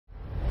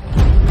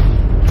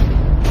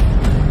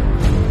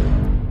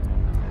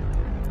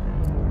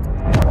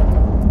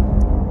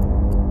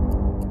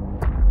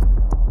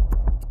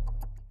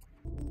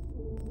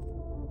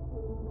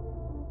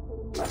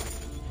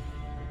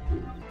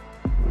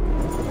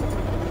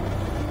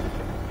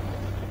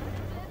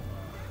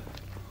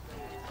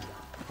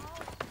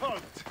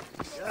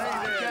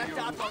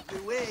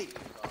the way.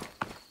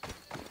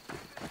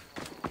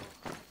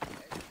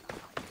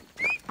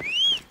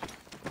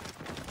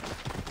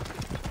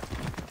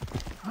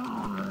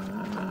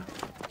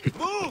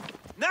 Move!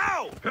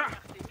 Now!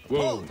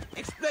 Whoa. Hold!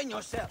 Explain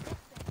yourself.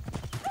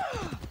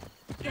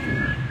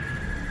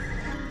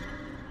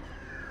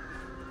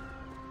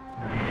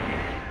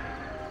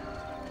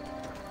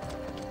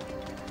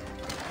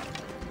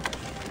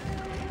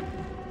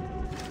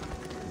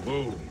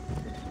 Whoa.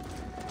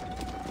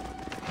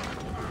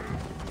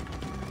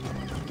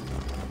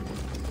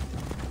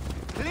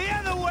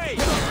 Clear the way!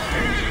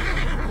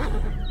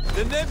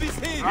 The Navy's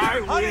here!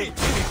 I Hurry!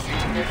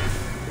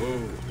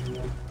 Whoa.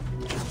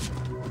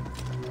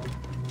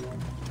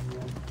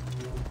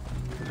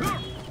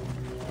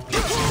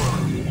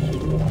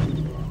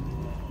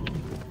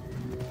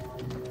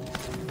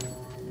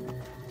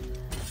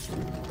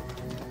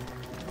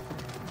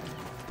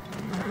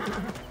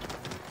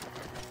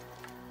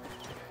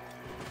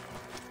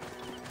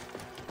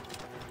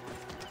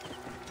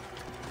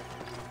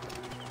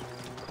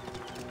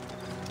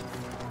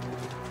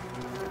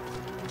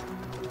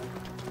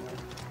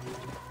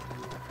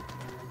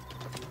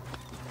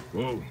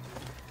 Whoa.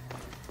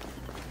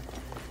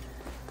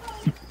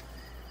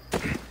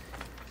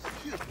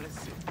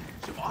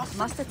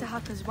 Master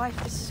Tahaka's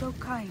wife is so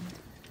kind.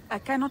 I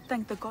cannot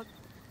thank the god.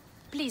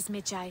 Please,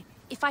 Medjay,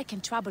 if I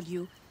can trouble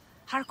you,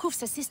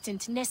 Harkuf's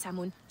assistant,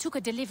 Nesamun, took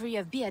a delivery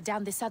of beer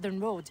down the southern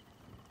road.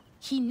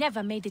 He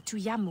never made it to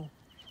Yamu.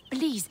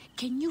 Please,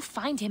 can you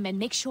find him and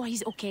make sure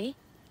he's okay?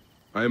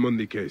 I am on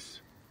the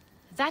case.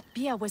 That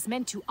beer was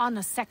meant to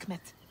honor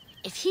Sekhmet.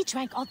 If he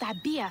drank all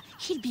that beer,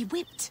 he'll be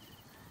whipped.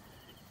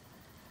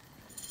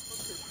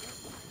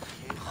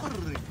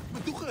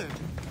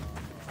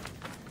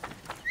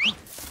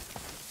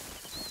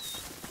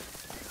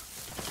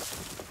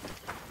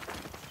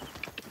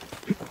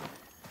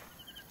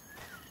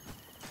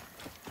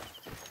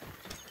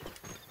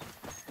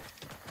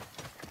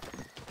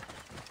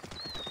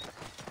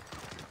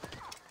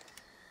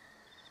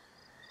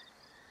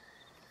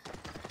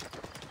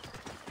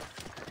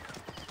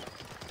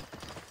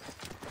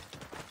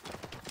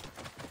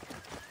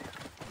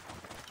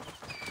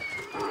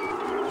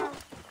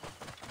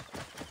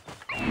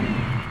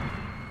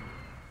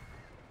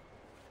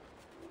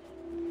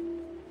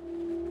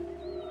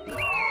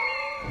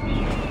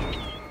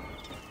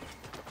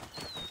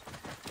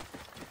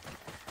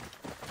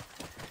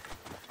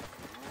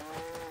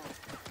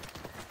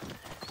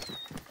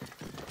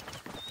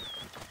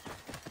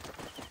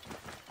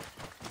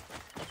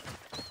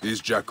 These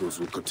jackals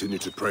will continue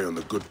to prey on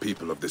the good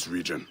people of this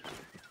region.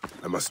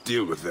 I must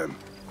deal with them.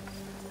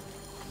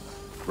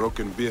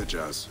 Broken beer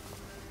jars.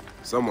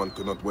 Someone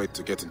could not wait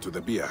to get into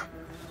the beer.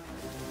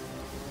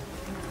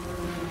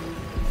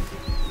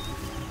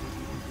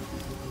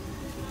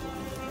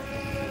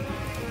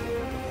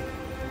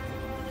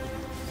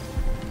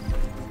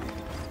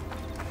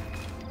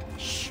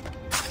 Shh!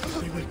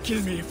 They will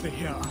kill me if they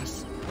hear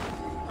us.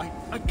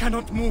 I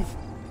cannot move.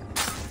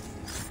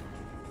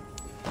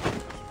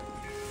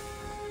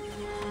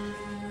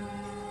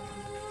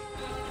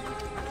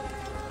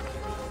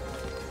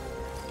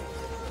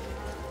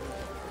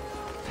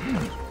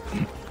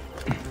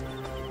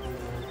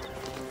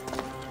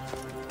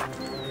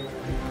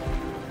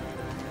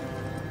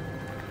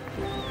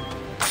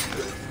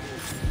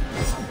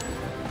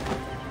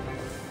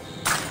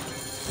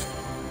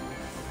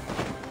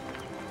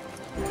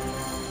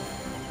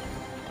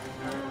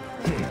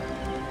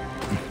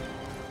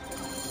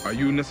 Are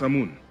you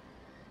Nesamun?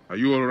 Are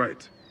you all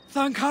right?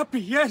 Thank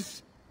Happy,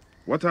 yes.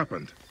 What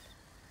happened?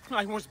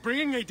 I was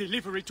bringing a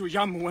delivery to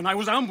Yamu when I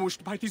was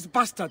ambushed by these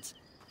bastards.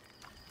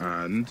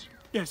 And?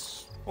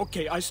 Yes,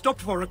 okay, I stopped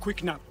for a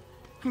quick nap.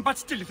 But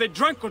still, they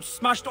drank and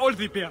smashed all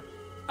the beer,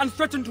 and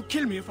threatened to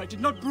kill me if I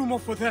did not brew more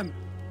for them.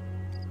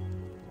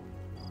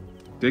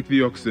 Take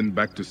the oxen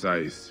back to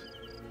Sais.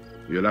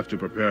 You'll have to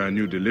prepare a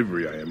new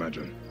delivery, I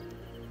imagine.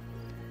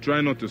 Try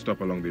not to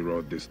stop along the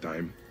road this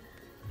time.